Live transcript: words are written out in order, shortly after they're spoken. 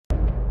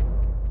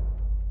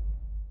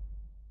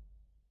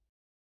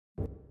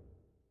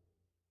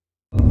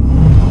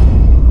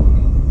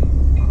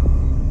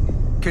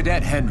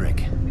Cadet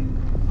Hendrik,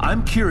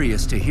 I'm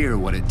curious to hear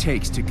what it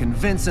takes to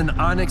convince an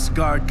Onyx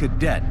Guard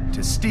cadet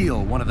to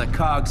steal one of the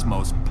COG's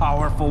most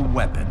powerful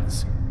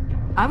weapons.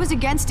 I was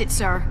against it,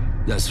 sir.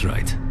 That's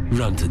right.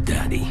 Run to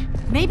daddy.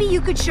 Maybe you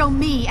could show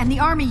me and the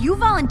army you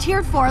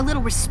volunteered for a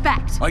little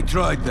respect. I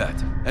tried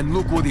that, and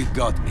look what it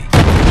got me.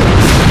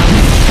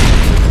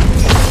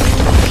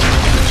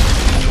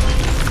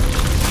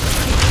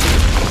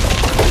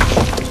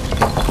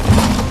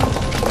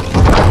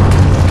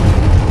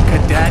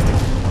 Cadet?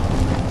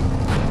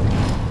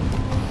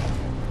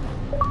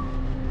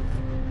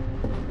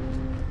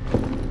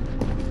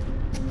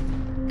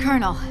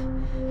 Colonel,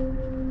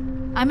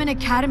 I'm an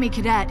Academy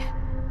cadet.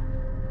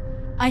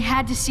 I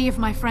had to see if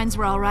my friends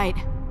were all right.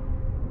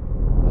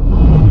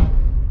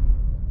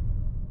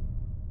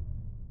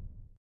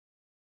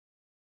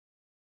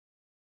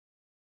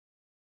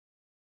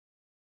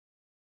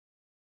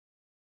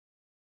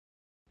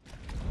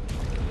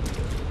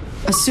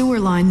 A sewer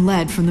line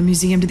led from the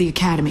museum to the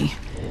Academy,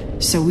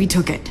 so we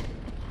took it.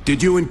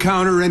 Did you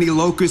encounter any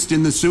locusts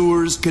in the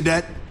sewers,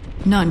 Cadet?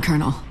 None,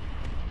 Colonel.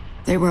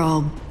 They were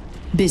all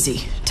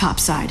busy,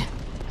 topside.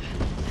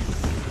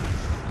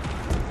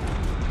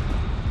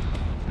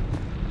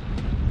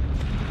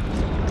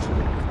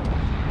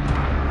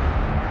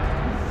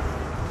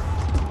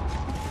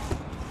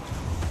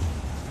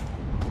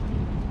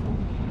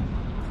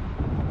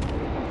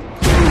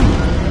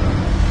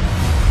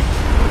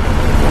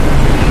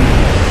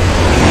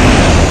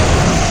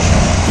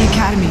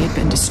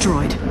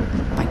 Destroyed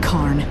by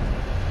Karn.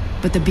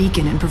 But the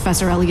beacon in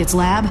Professor Elliot's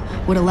lab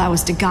would allow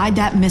us to guide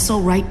that missile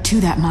right to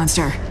that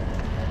monster.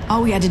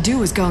 All we had to do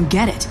was go and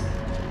get it.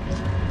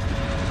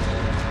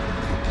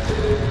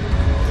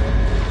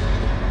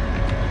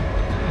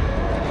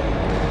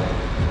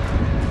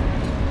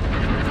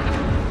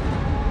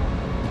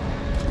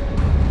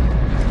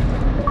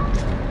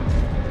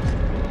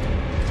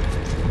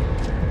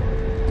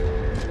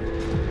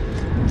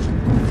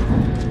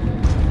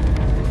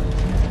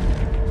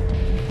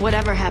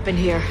 Whatever happened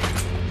here,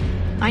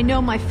 I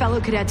know my fellow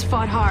cadets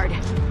fought hard.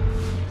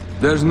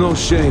 There's no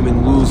shame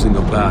in losing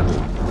a battle.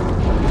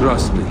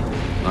 Trust me,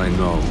 I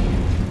know.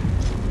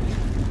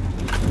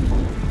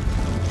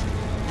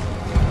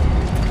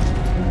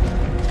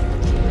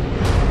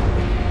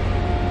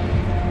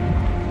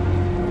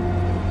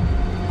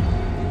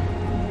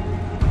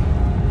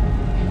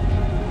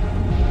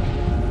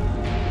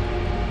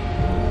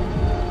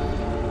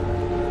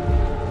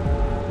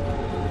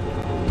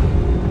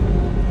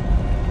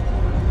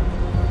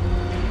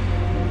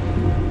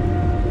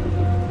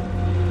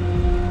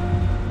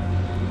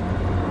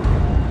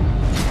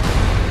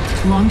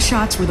 Long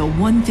shots were the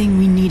one thing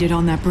we needed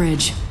on that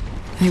bridge.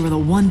 They were the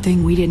one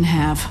thing we didn't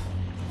have.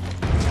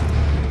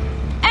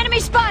 Enemy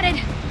spotted!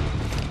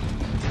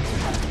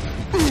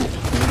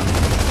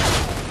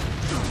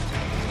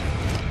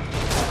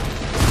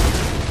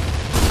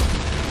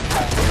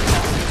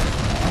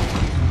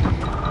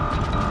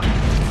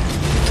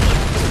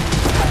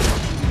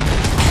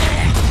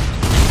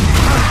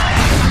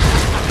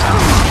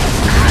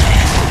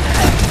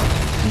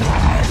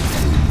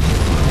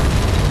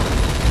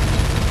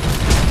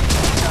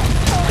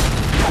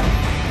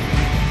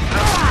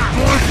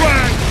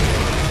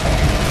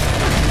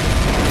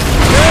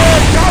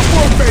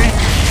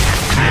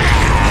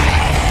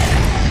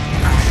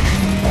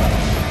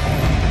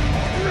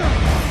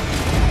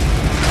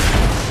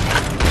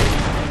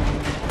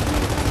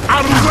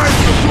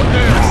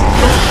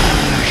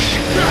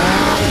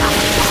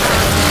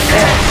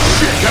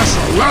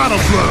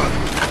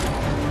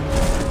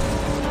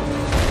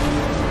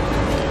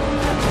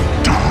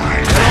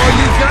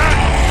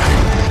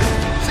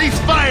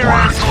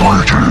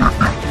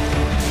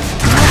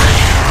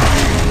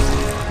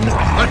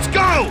 Let's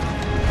go!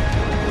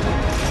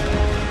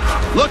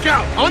 Look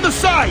out! On the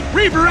side!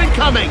 Reaver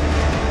incoming!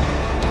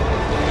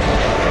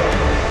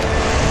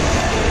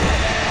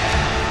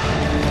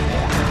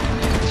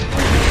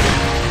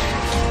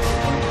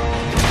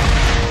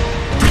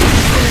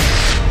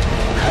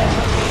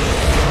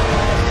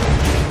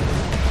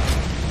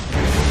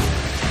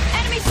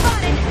 Enemy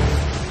spotted!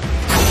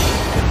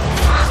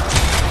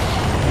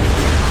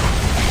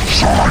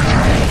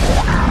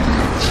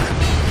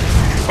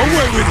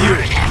 Away with you!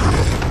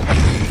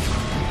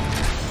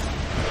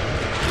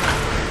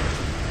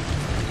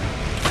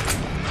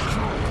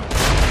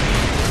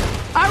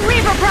 Our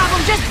Reaver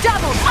problem just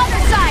doubled!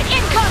 Other side,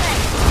 incoming!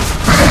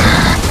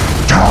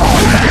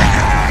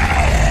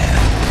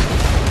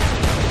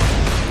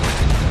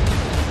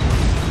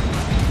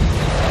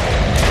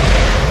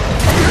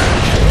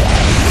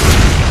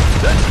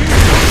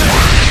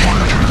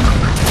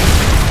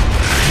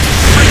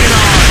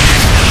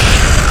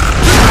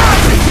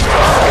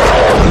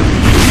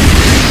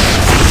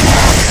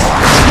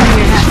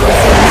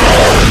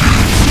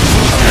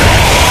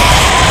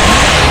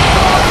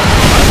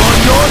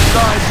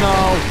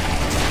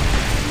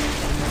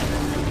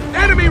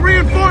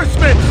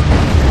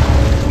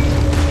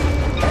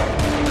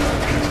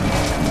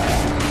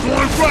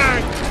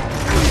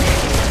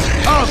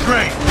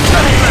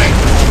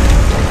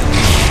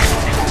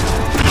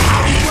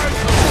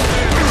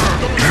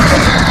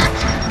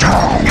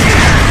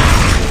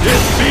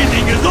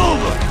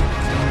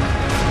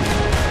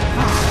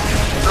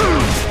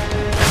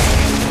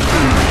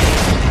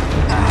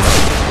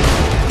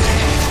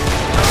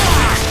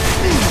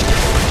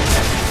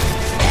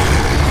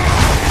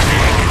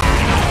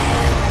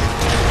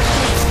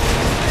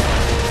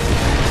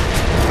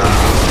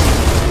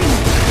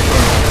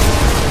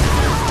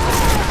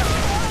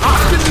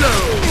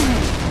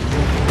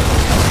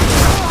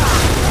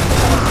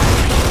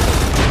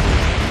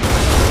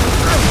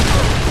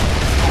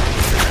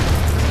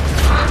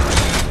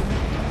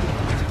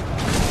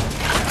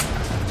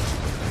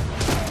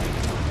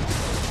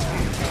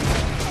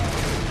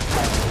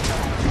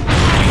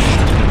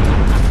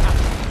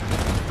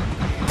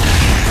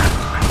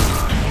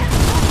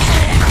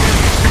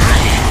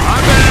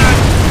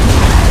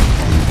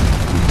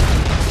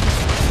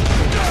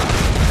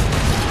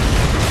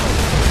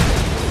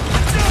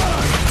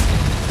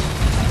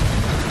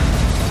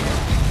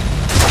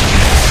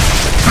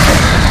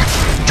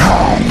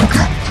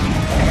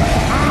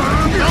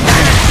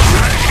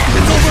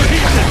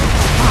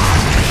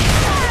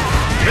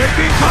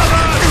 Taking cover!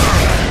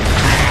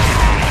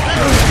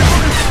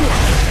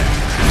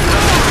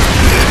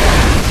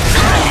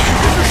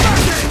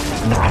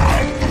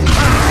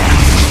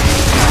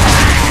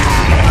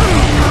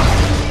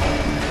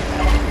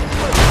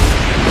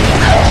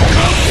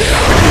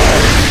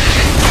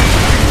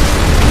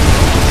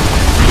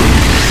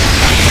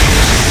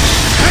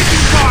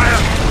 Taking fire!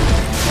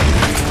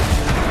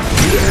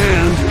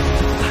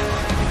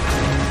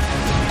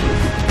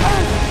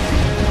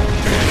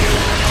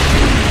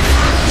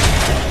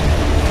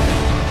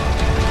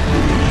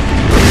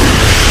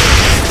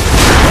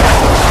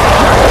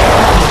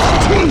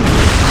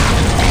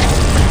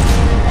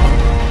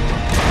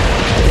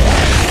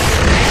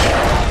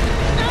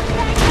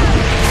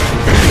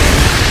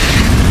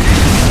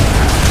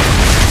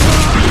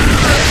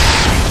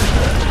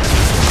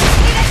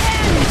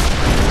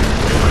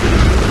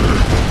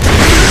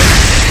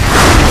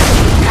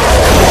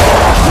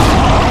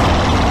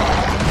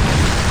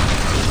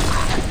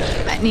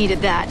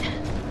 Needed that.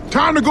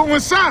 Time to go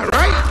inside,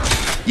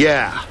 right?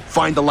 Yeah.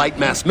 Find the light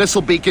mass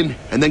missile beacon,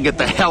 and then get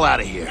the hell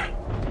out of here.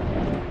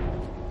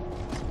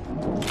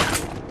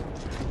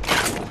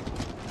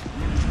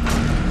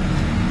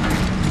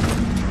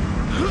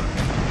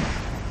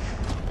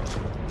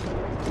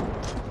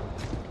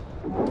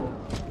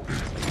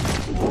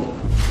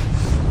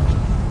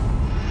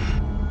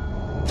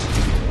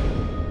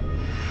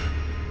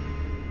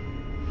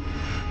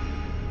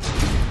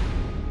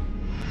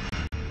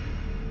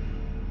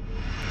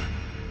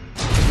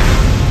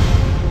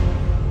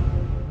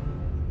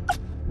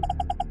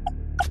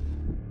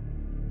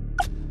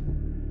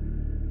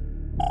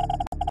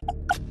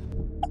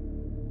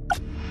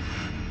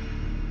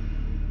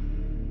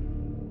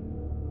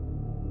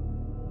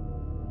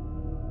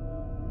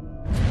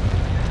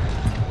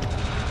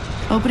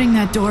 Opening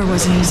that door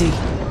wasn't easy.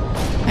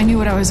 I knew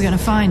what I was gonna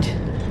find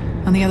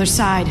on the other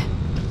side.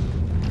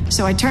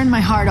 So I turned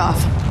my heart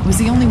off. It was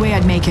the only way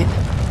I'd make it.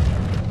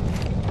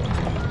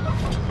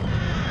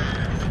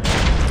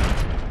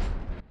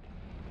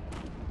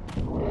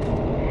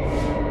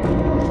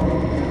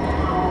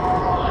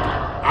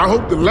 I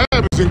hope the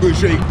lab is in good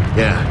shape.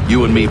 Yeah,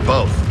 you and me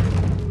both.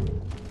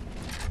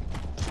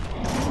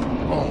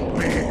 Oh,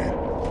 man.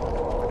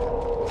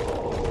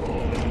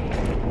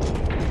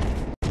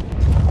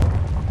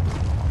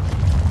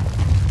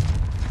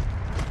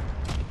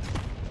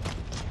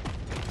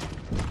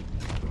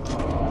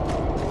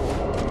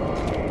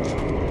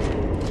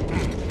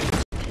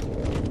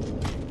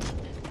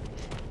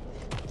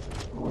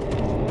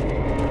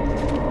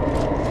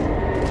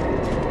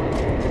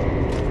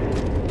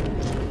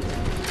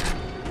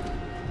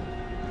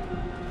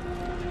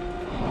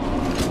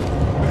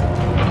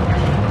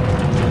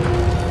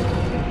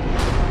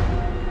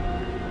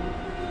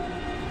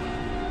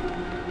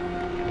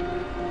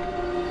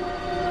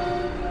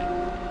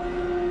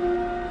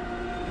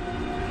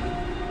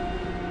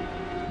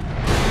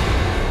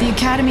 The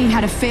Academy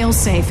had a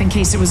failsafe in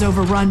case it was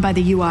overrun by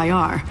the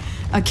UIR,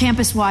 a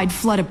campus-wide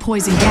flood of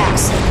poison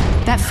gas.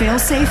 That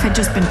failsafe had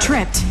just been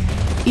tripped.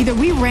 Either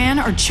we ran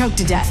or choked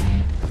to death.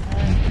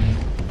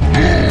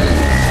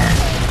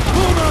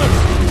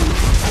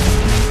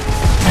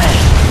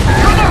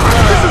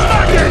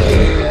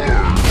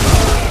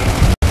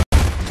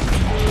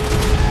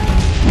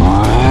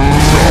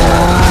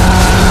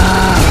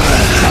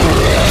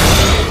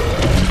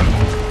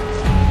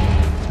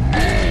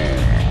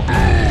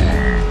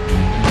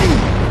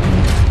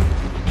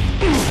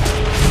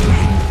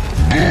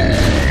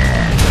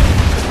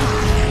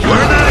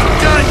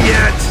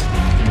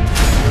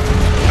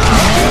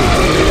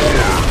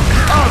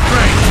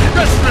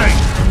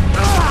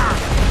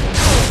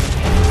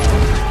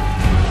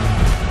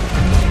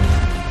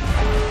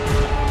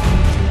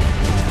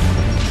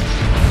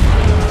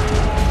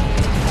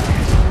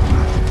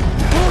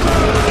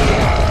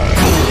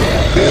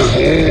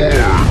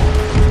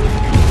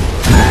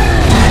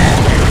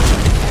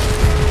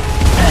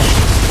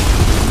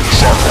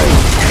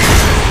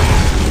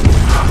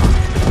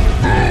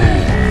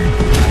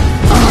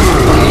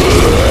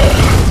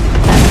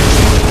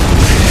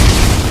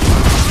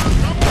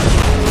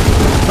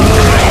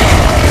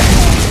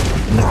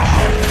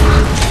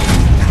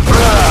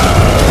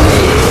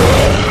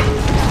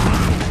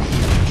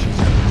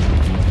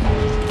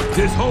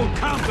 This whole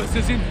campus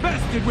is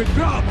infested with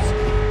grubs!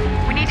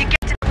 We need to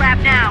get to the lab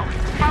now.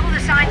 Follow the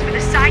signs for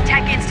the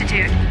Sci-Tech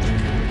Institute.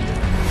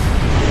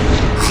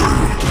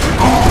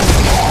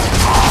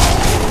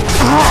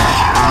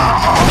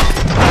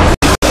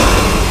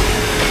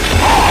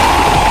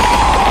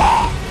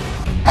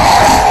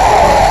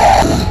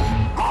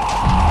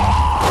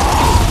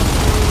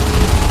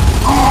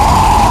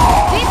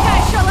 These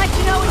guys sure let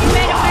you know when you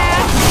made a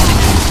mad.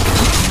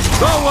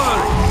 Don't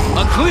worry!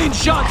 A clean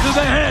shot to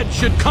the head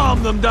should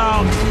calm them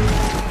down!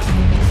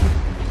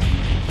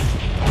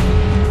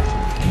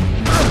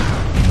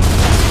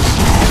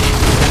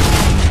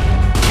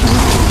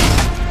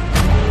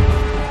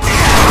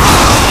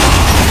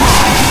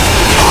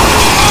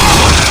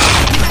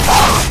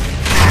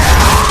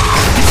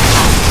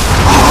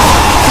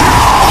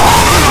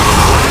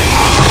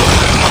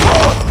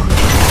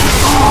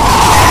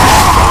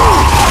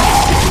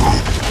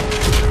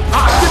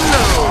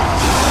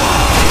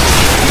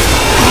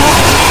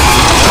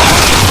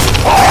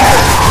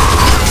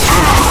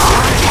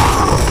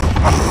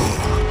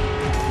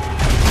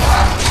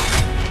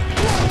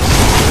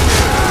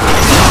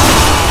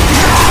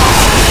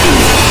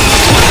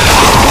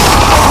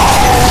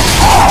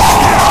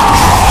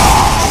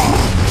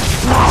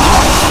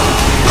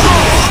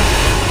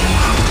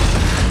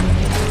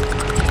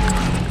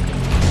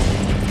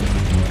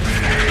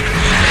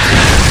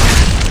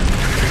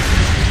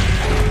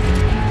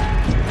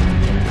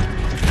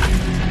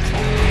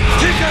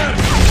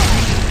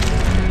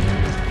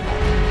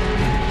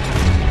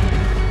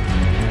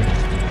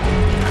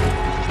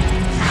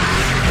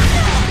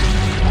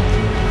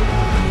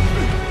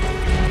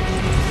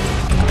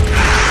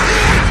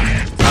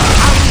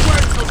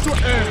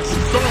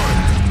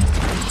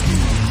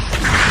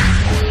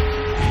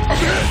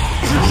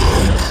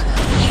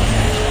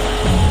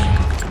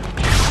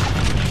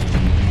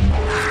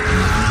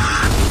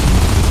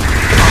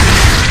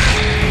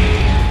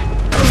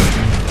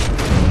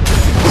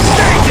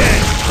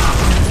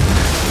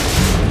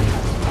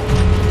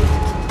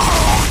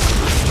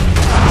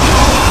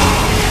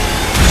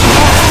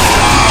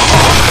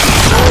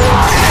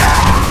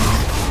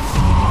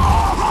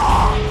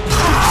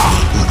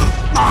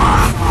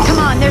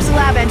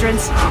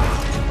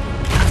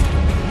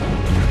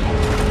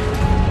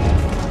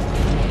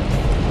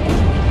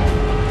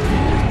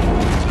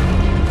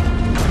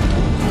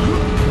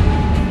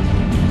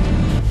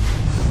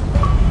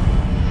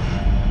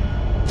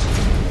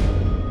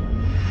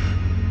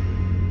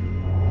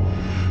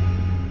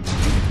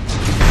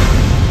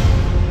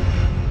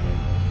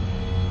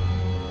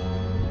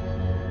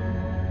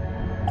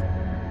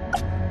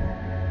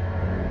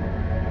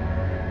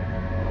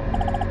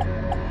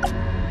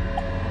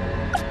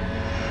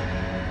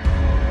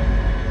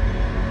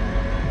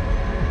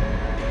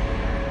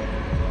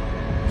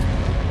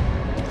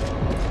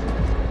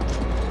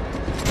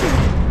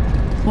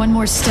 One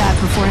more step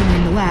before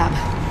entering the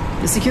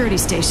lab. The security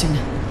station.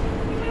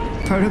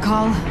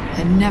 Protocol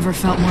had never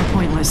felt more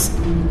pointless.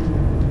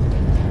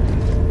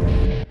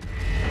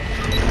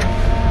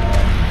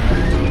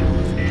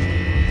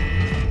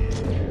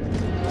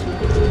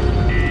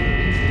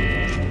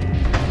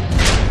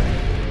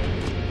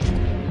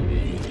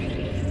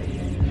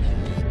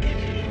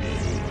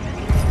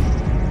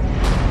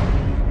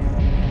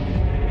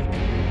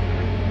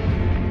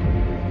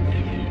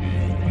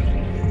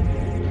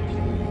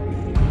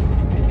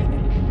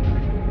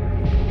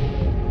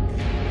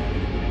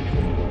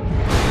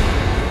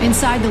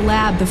 Inside the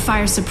lab, the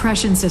fire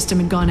suppression system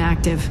had gone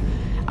active.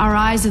 Our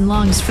eyes and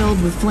lungs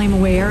filled with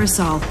flame-away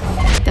aerosol.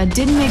 That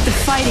didn't make the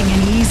fighting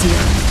any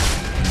easier.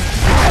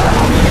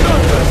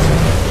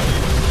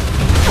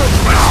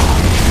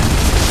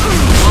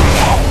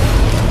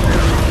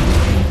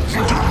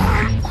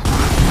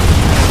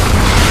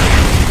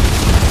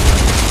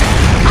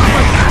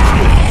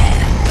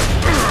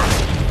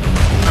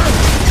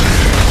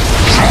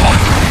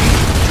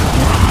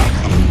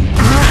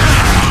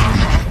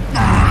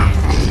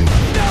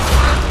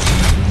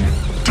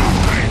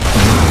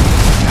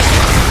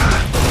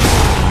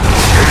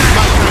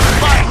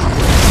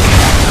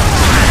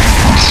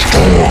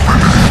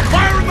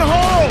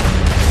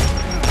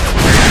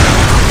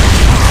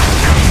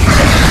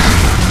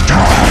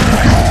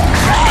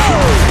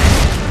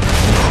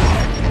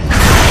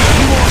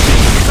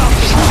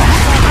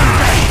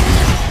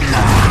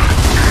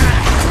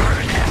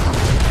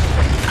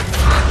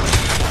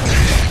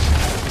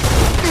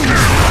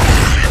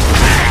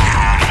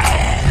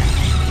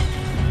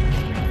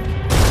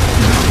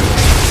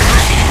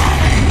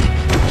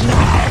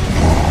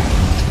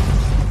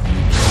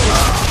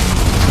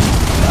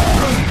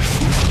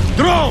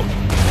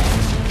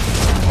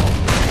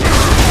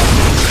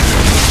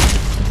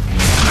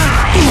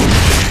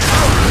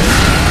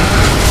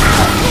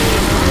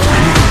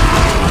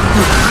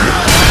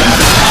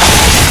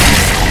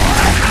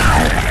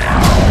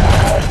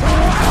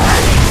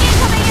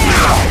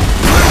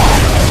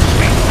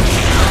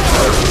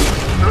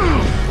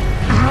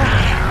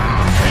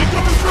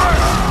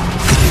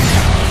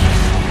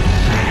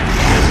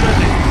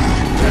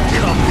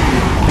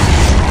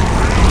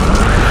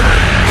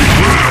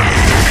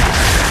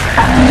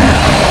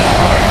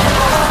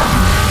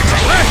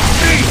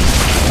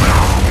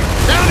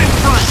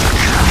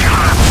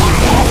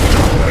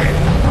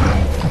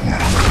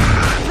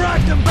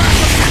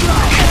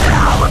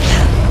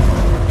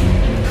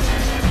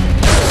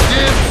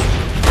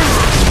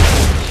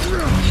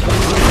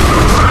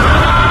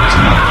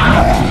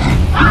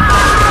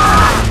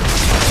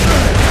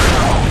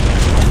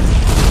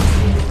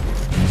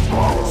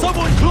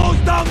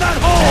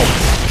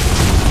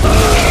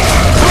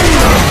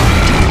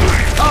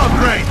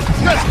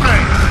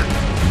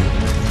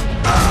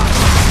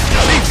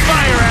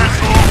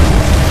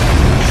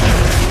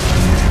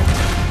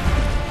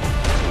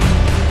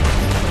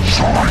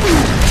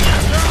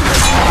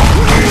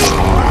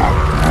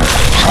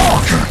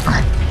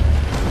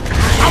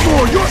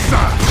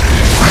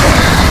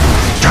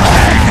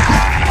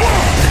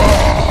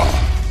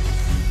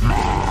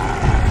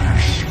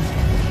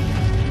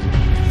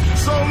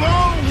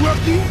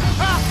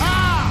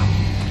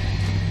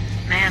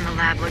 Man, the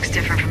lab looks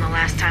different from the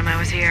last time I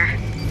was here.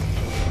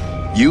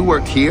 You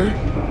worked here?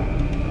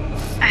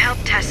 I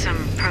helped test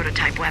some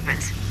prototype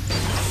weapons.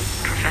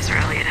 Professor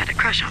Elliot had a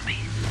crush on me.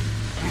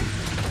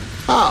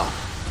 Oh,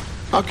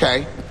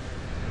 okay.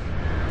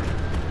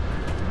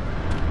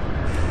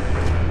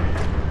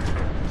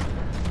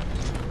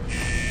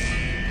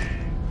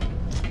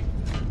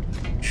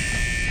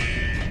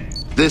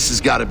 This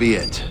has got to be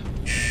it.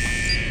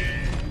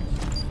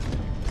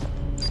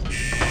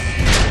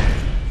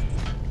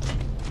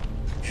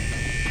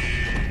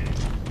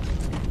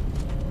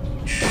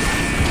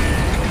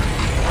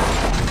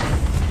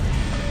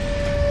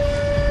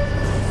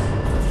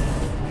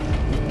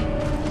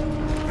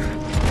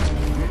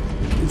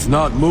 It's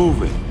not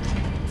moving.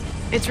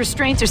 Its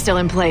restraints are still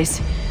in place.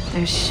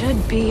 There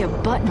should be a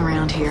button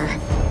around here.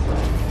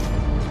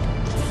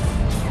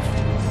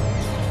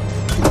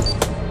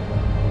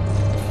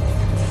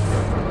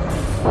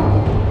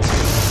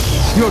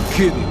 You're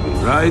kidding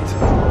me, right?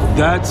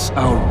 That's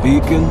our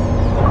beacon?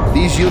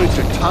 These units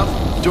are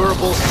tough,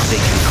 durable, and they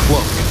can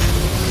cloak.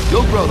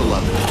 You'll grow to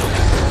love it.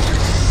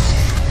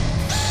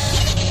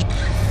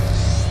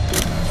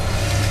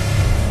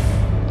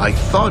 I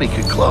thought he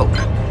could cloak.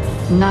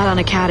 Not on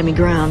Academy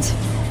grounds.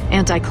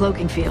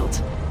 Anti-cloaking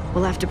fields.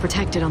 We'll have to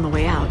protect it on the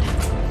way out.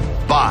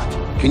 Bot,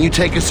 can you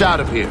take us out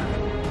of here?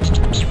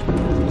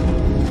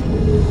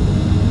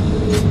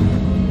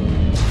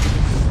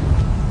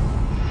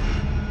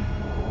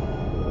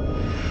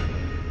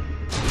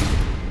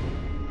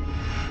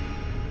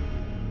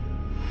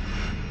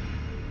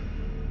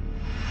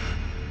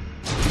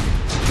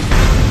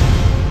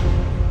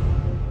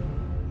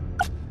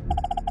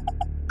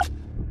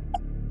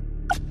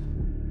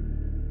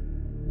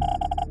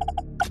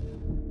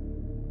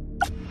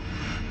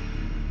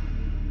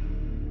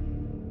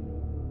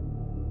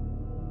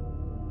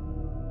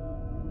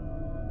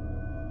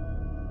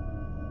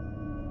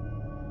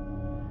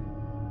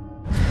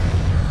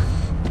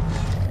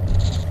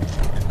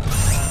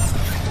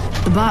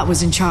 The bot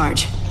was in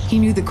charge. He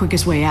knew the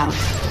quickest way out.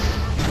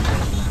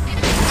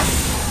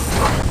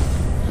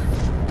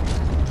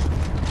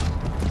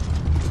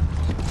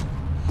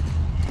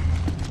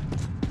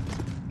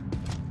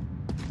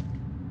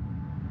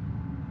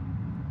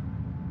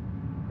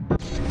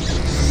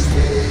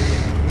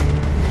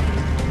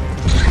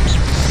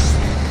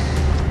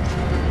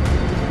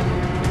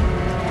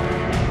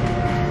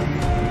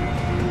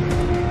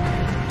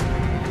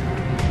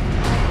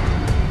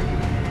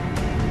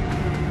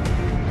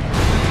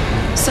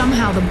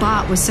 Somehow the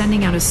bot was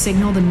sending out a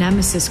signal the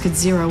Nemesis could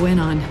zero in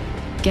on.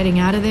 Getting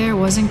out of there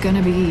wasn't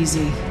gonna be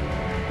easy.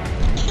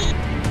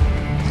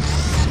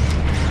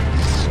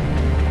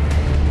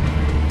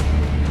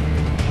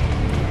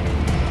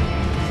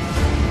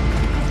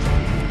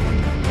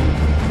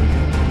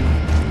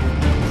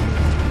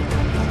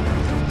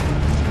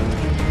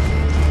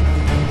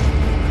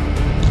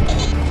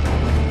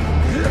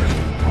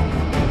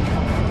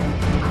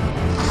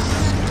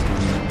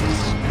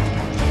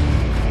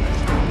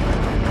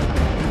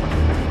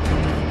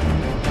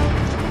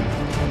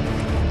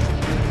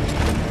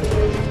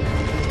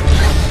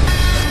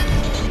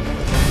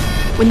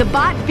 When the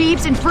bot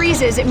beeps and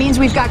freezes, it means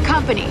we've got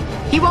company.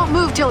 He won't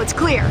move till it's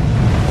clear.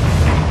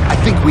 I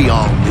think we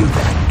all knew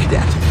that,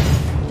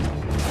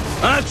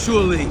 Cadet.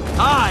 Actually,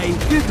 I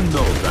didn't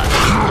know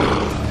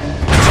that.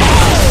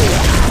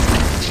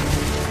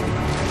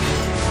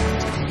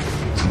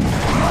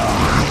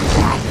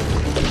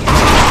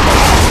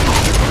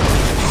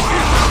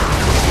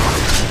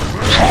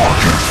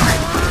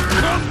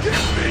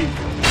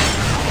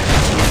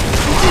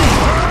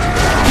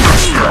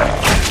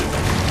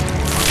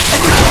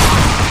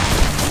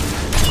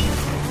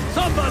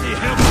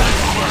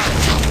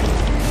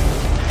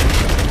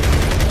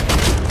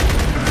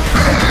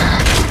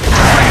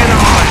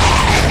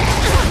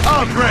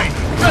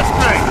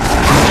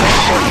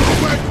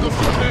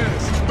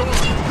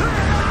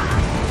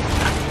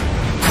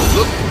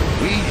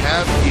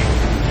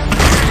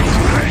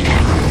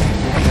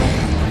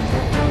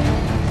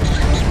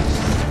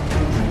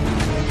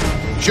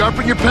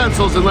 Sharpen your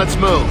pencils and let's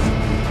move.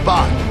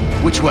 Bot,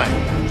 which way?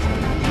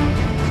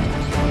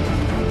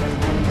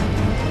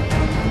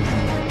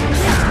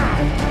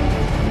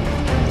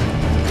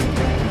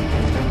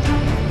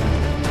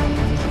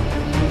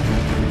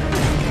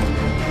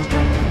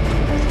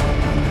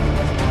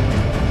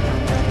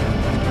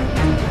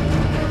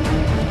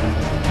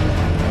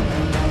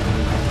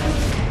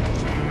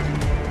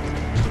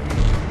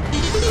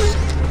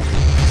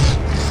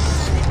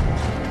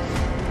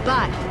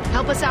 Bot,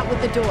 help us out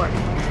with the door.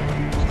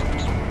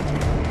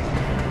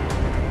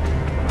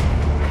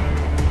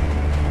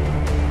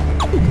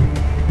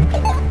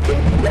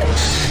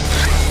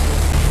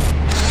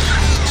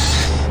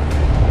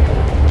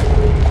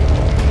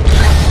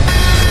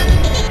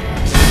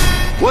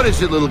 What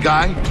is it, little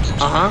guy?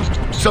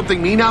 Uh-huh.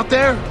 Something mean out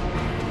there?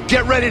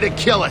 Get ready to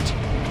kill it.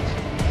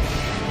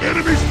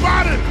 Enemy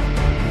spotted!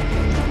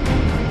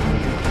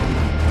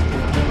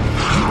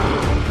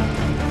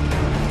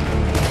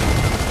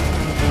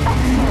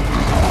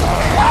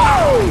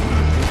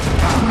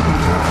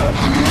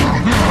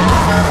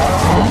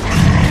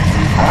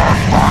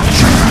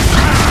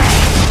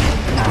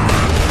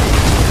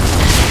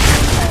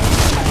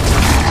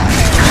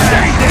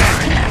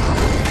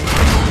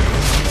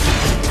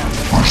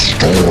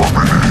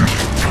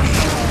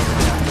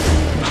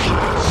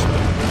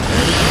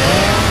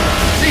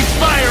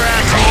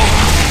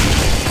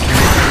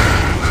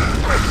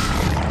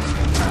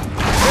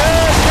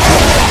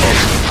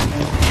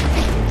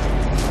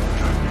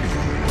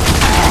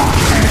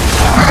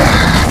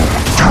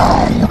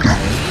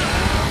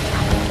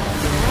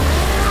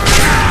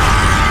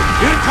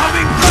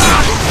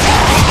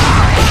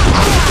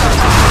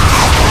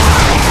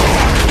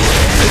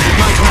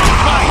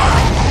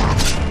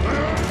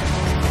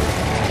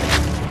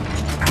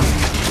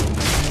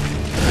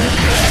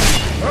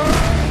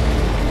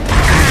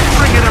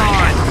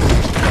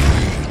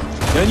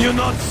 Can you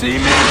not see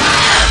me?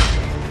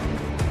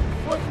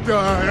 What the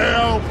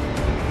hell?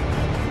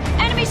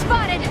 Enemy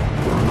spotted!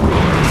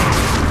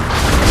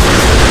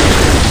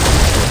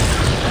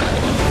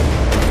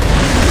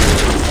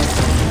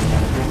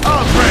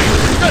 Oh, great!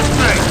 That's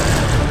great!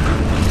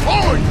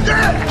 Oh,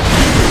 yeah!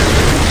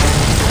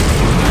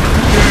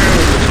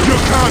 Yeah,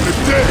 you're kinda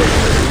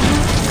dead!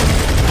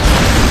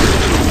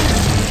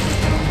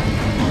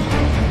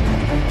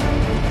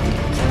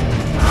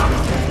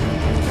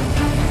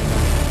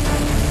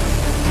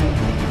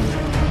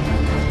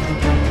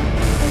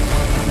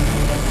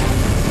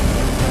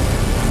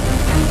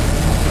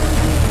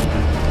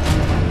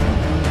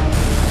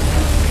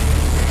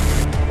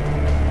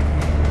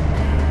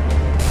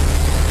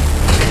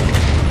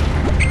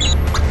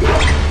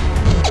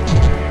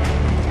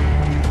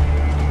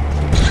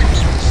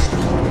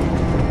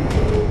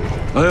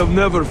 I have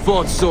never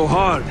fought so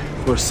hard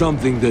for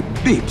something that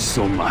beeps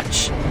so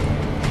much.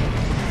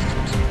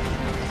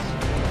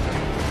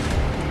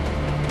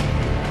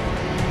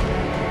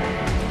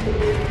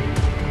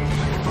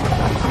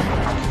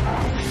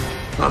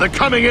 Oh, they're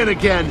coming in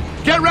again!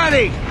 Get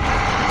ready!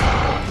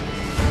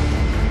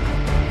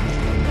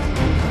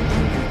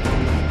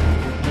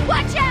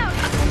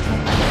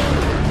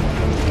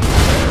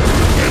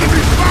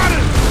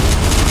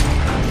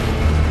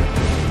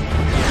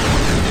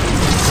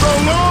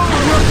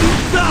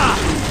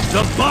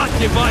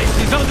 device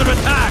is under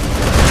attack!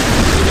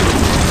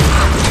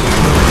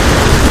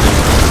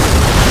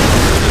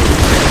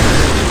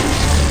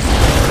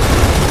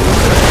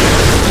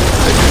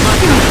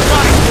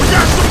 We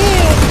got some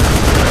more!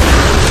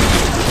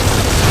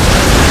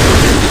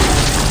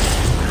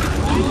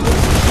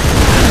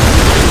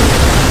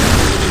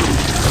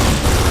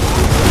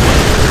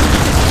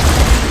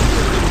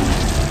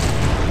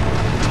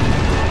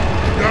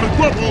 Got a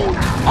grub hold!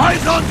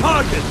 Eyes on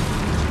target!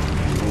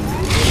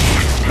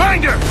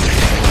 Find her!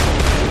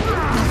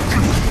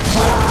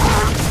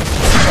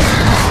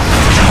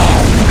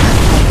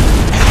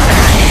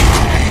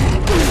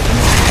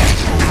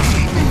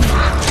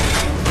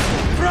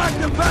 Drag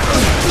them back!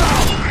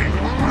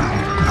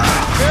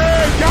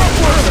 Hey, got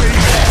one!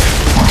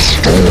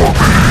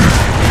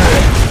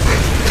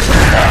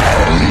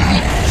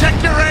 Check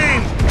your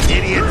aim,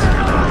 idiot!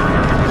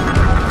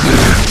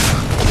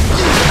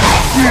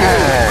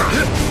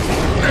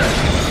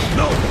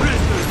 No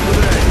prisoners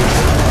today!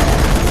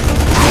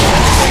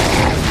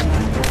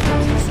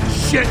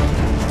 Shit!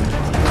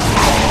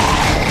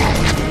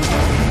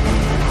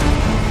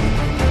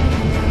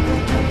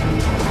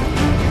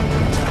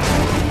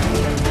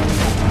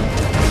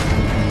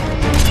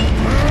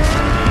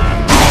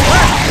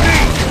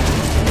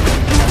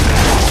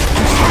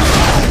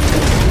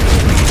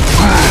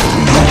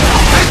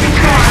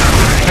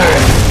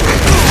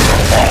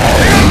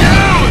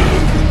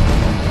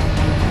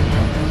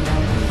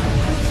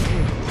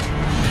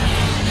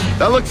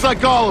 That looks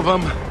like all of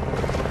them.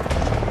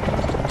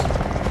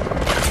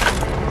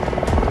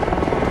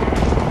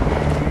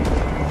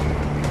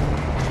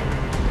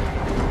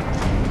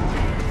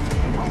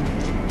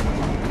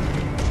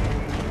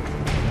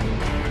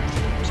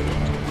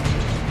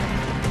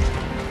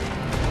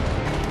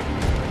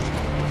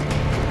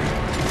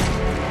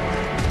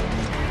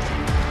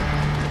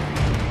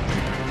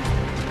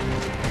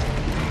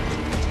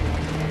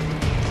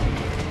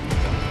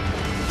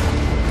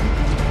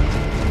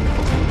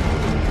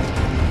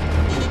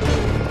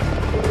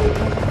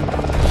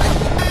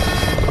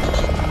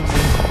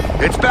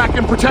 It's back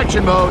in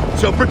protection mode,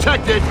 so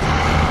protect it.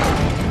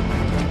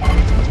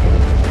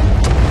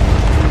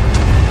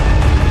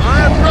 I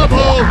have grub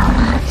hold.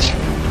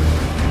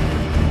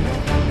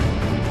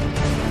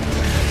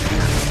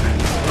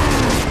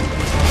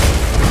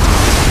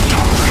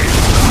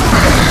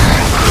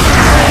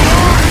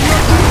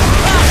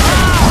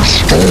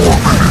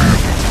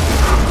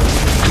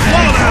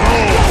 Swallow that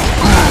hole.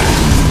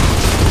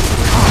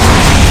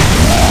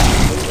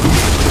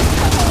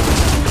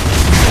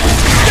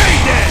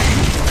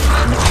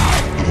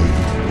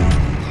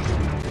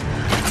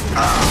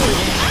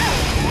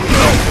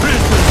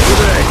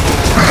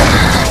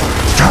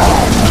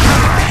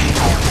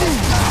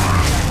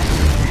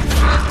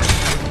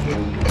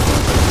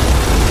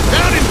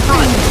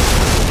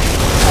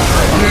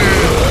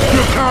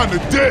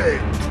 Dead.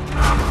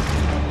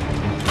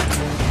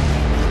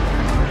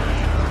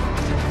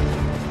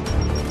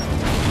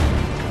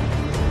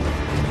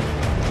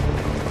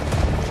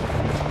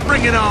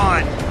 Bring it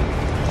on.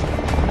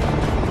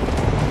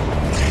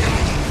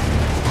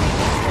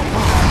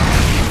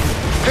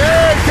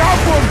 Hey, got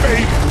one,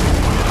 baby.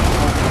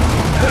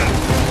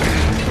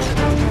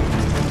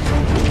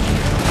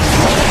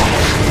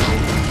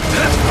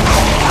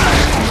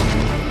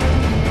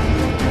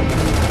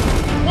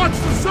 Watch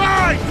the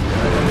side.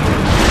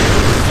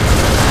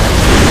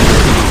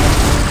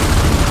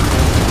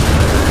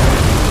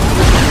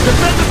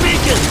 Defend the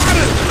beacon!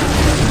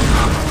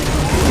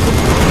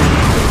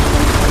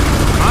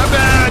 My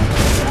bad!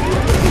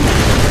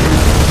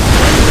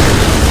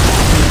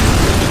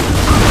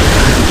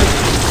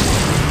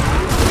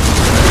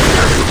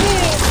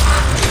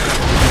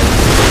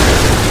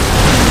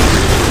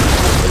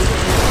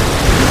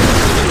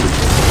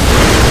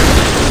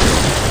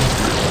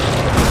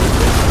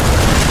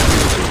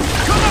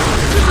 Come on!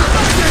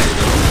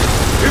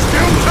 It's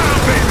downtown,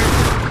 baby!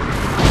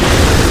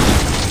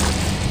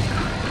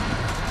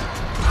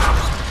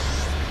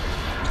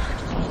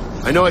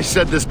 I know I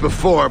said this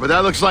before, but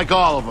that looks like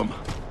all of them.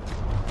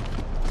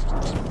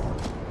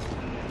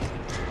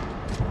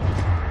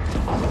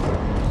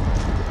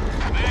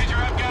 Major,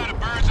 I've got a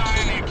bird's eye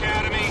on the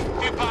Academy.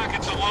 Few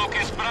pockets of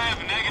locusts, but I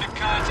have negative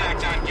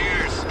contact on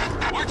gears.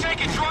 We're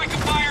taking Troika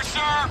fire,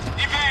 sir.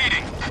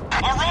 Evading.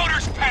 Our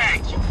rotor's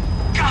pegged. You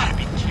gotta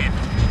be kidding.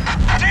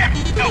 Damn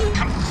it! No,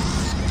 come on.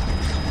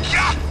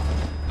 Yeah!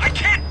 I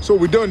can't... So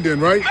we're done then,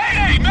 right?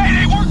 Mayday!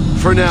 Mayday! We're...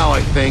 For now,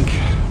 I think.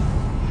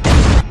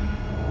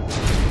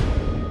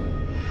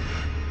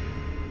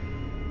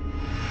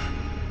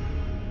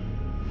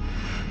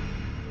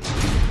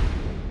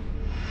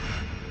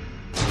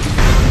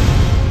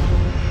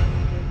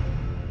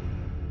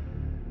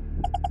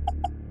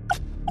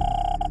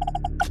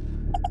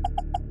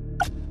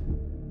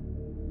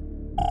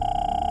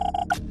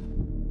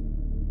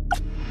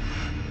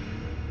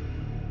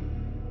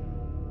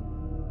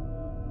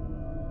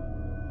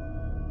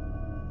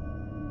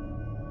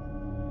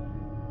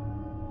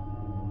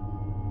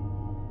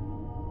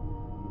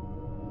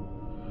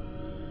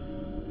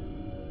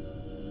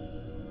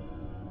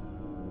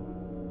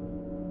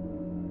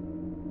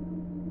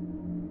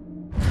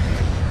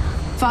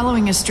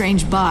 Following a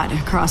strange bot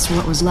across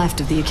what was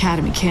left of the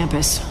Academy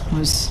campus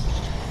was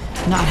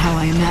not how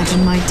I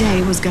imagined my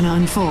day was gonna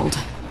unfold.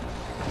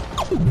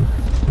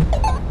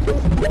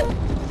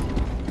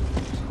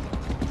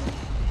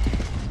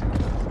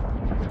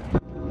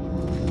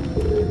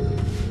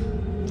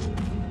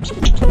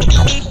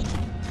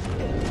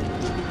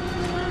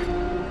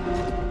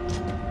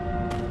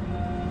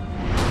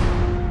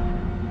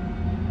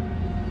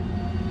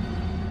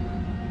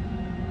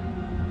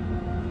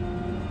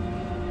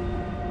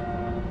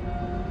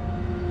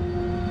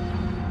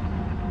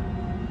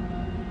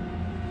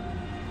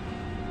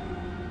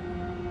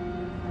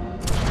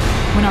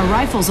 When our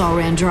rifles all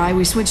ran dry,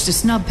 we switched to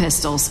snub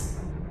pistols.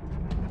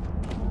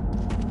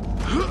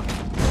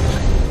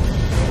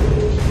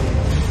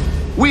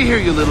 We hear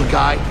you, little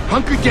guy.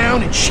 Hunker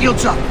down and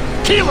shields up.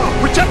 Kilo,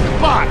 protect the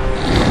bot!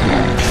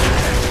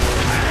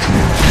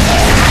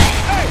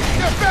 Hey,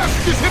 that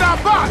bastard just hit our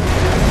bot!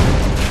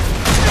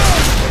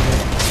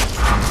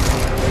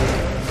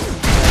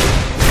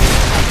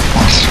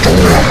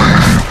 Oh,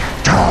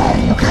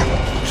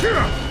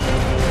 yeah!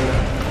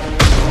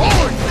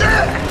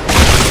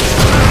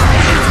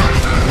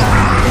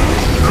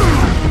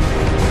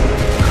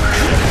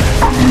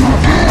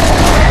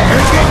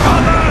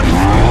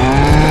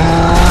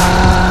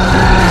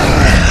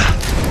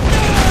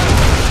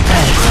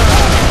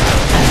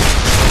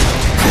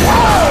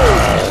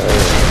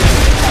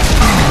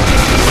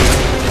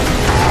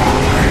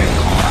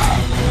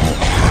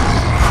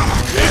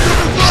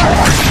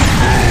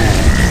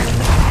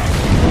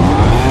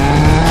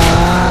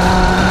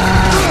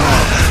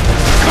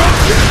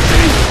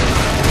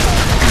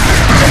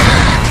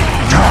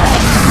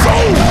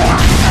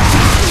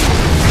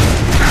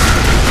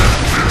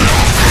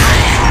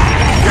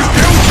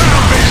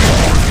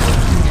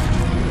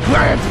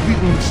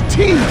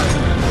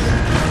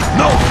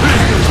 No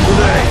business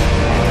today!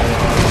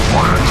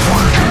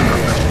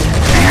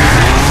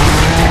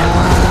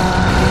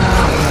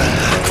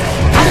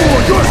 I'm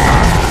on your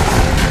side!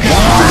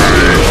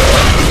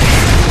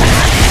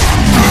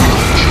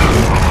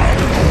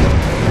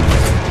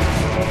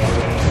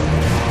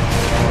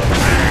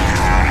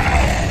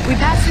 We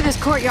passed through this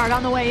courtyard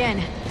on the way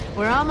in.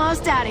 We're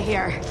almost out of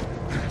here.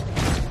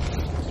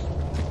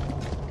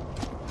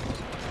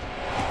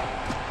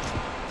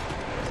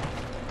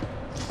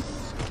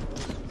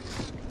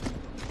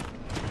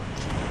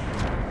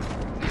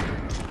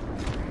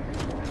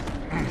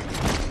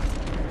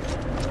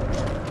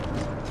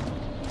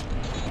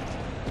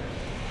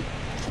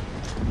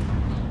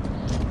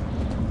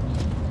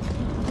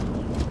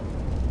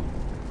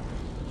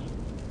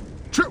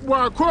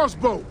 Tripwire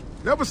crossbow.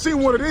 Never seen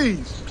one of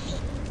these.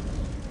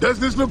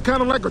 Doesn't this look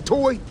kind of like a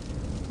toy?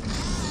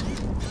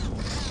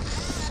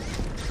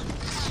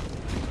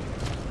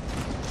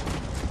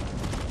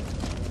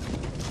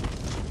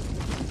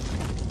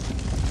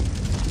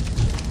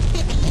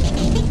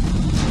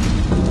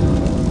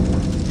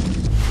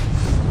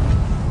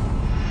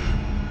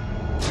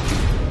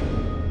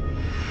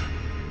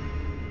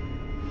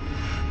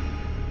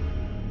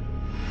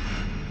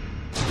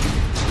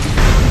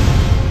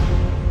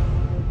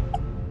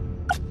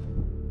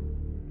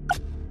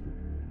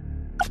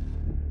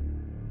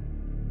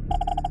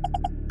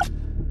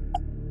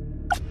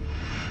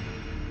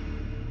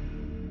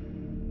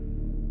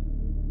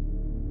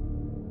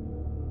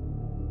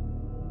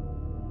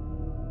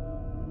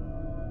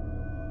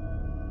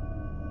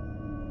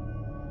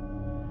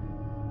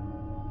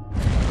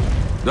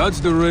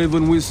 That's the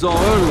Raven we saw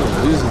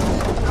earlier, isn't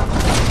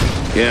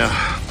it?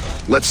 Yeah.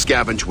 Let's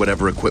scavenge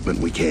whatever equipment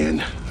we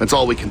can. That's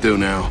all we can do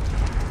now.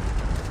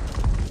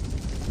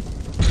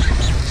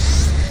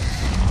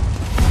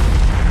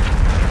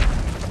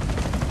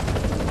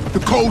 The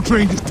coal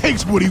train just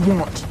takes what he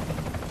wants.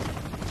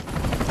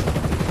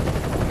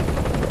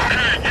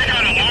 Okay, we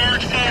got a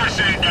large force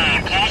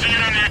inbound, closing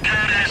in on the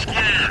Academy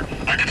Square.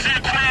 I can see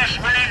a crash,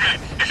 Raven.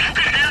 If you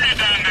can hear me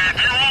down there,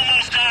 they're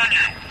almost on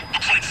you.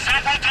 Looks like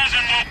several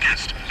dozen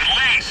locusts, at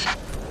least.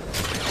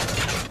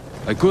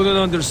 I couldn't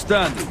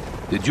understand it.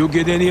 Did you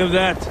get any of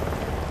that?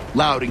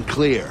 Loud and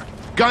clear.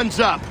 Guns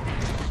up!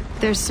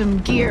 There's some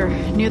gear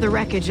near the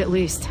wreckage, at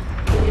least.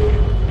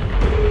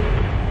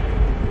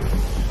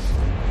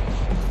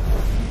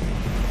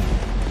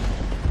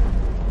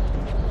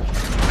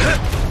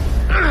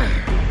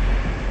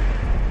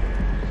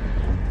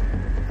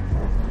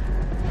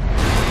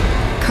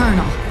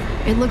 Colonel,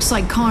 it looks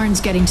like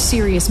Karn's getting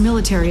serious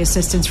military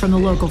assistance from the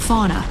local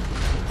fauna,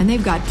 and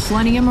they've got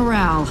plenty of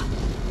morale.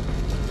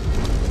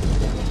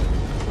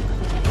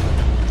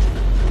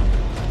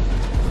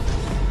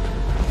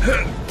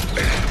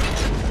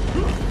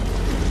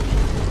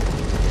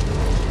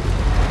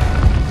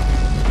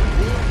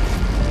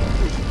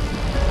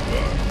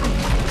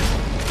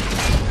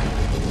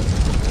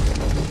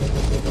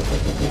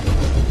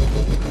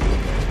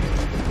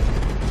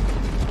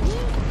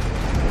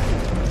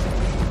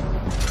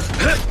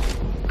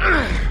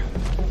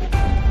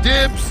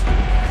 Dibs!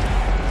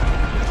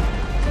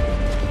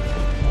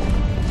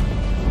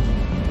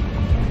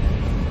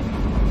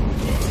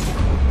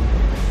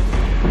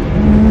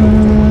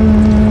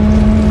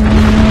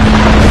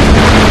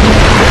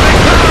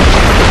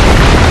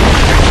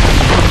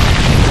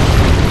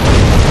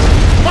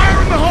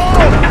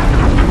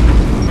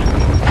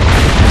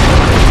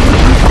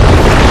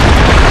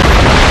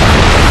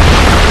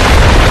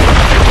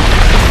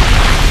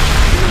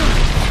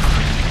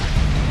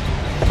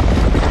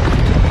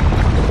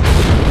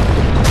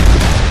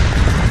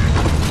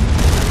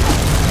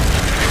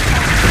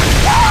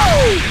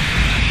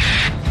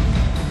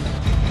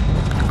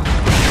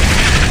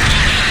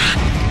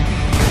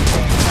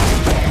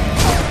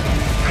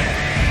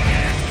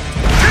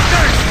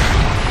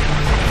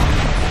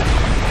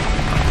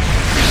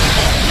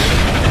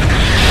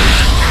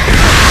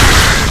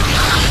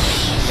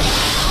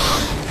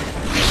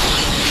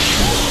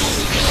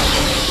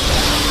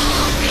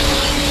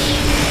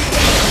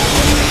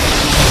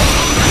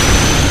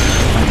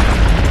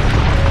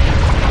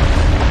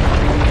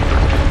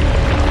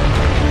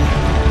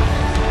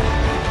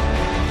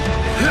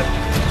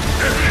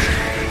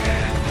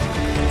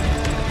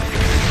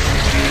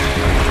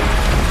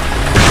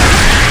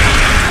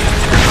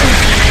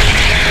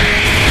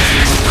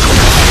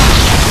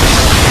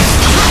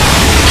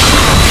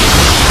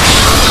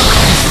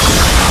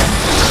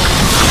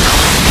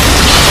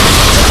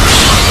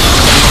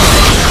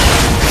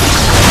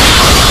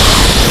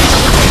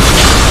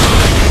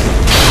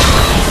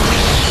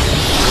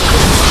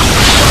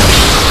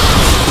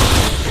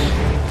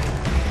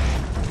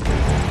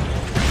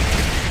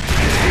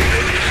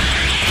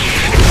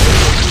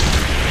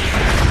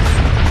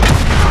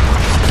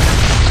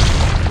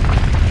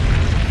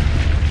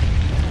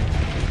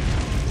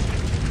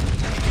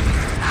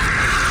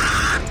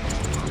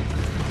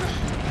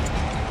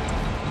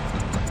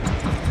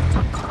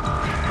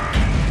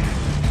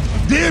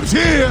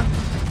 He's here! Yeah,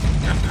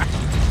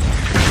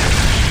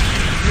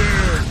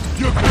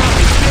 you're coming,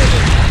 get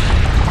it!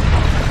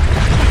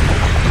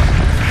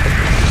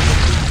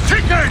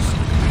 Tickers!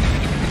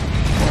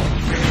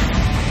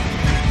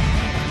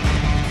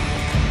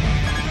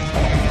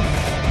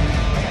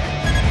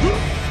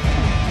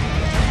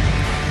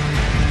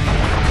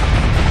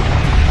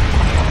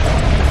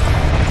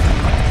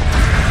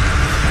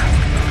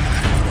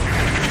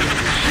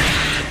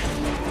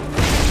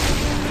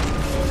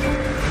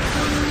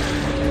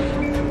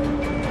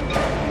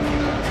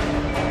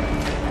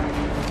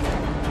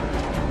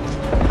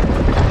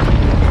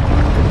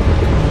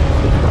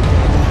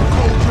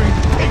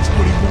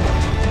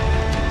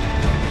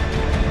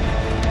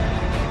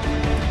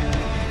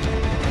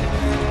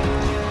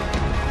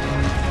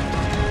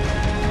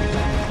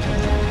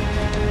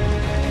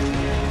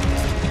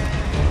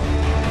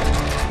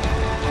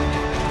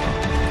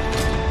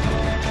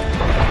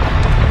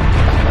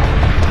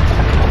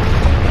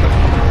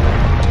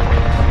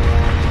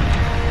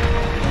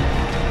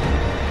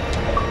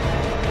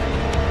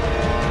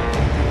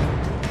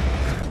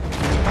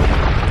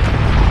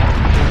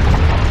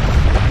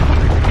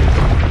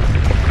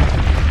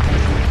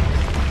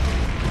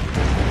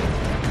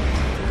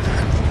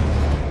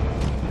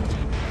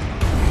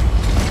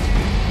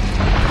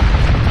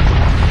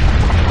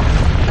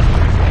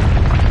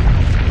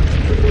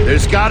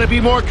 There's gotta be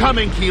more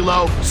coming,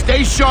 Kilo.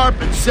 Stay sharp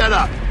and set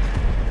up.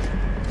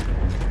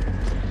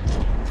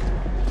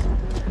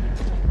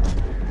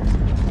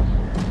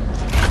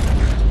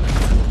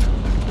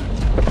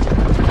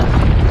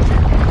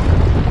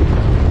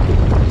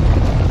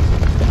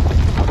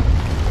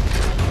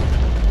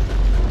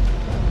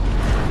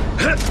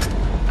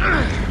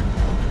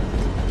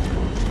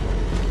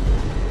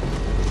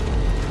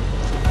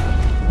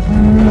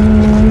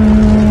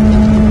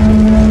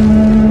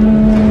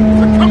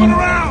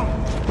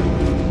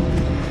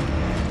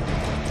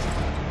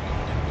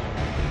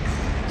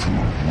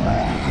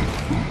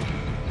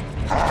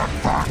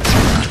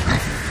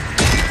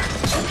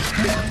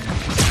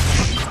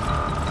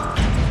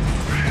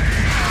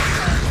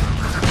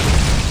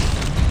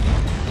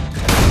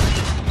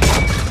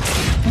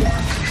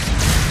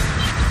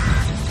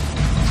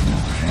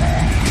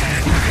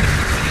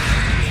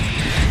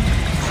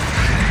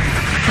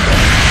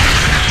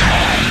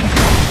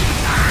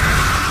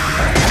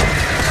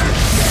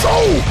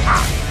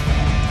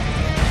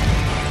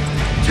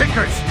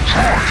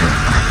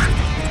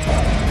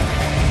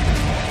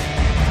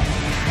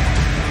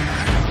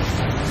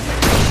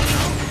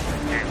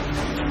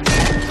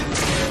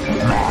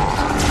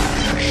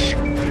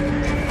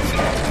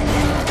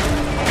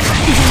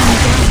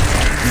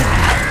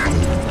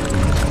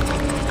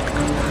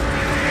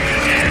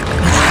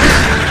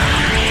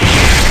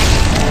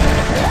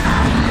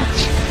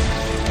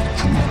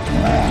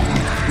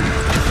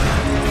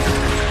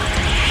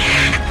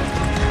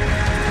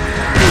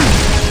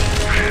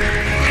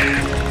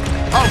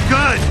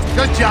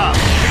 Good job.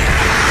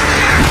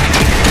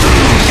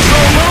 So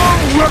long,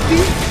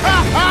 rookie. Ha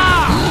ha!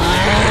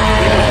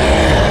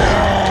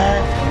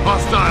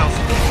 Hostiles.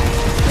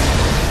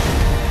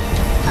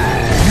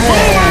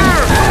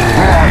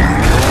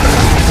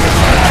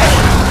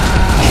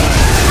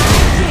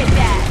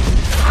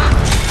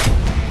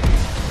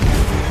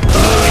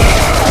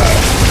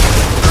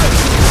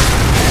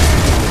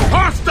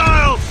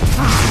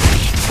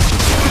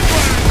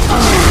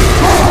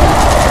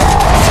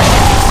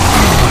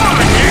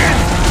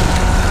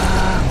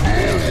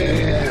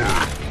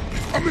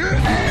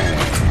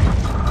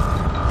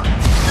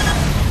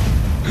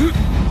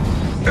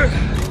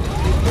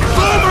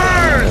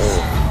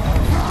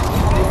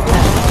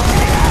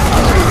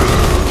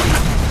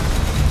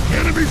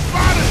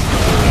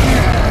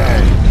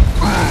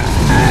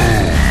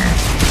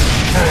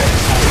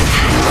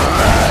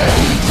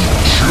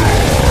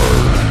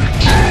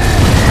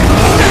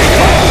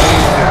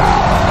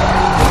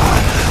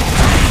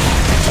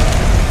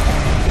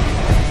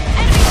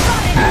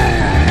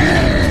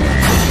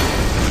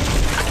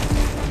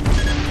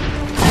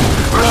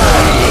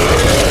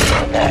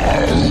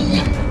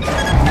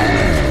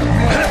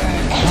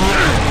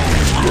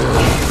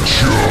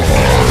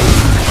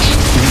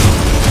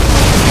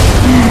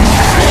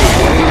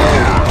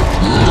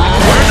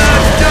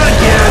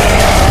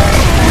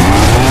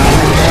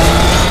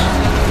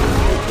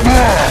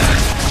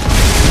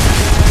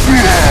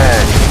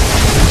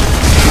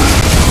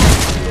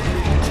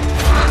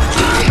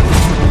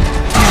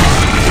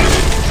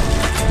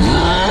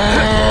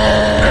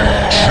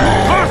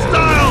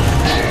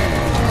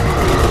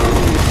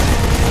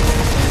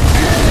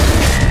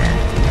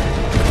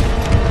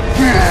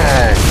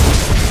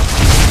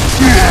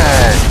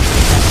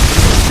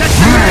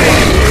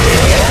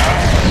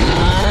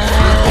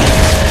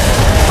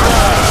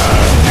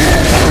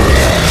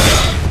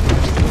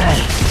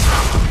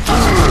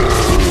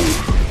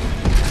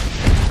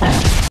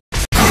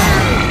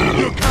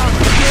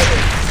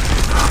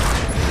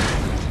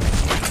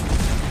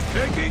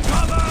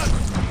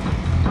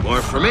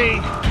 More for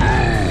me.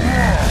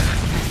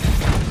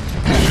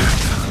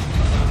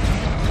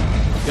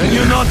 Can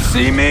you not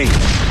see me?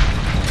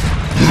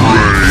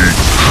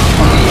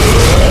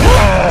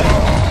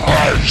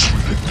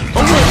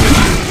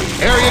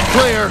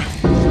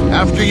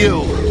 after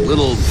you,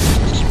 little,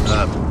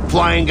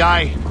 flying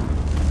guy.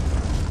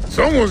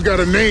 Someone's got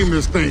to name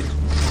this thing.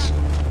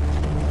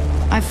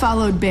 I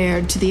followed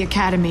Baird to the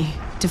academy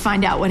to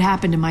find out what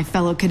happened to my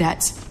fellow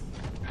cadets.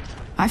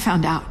 I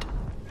found out.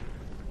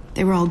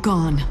 They were all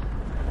gone.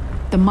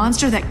 The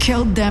monster that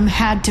killed them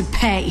had to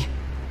pay.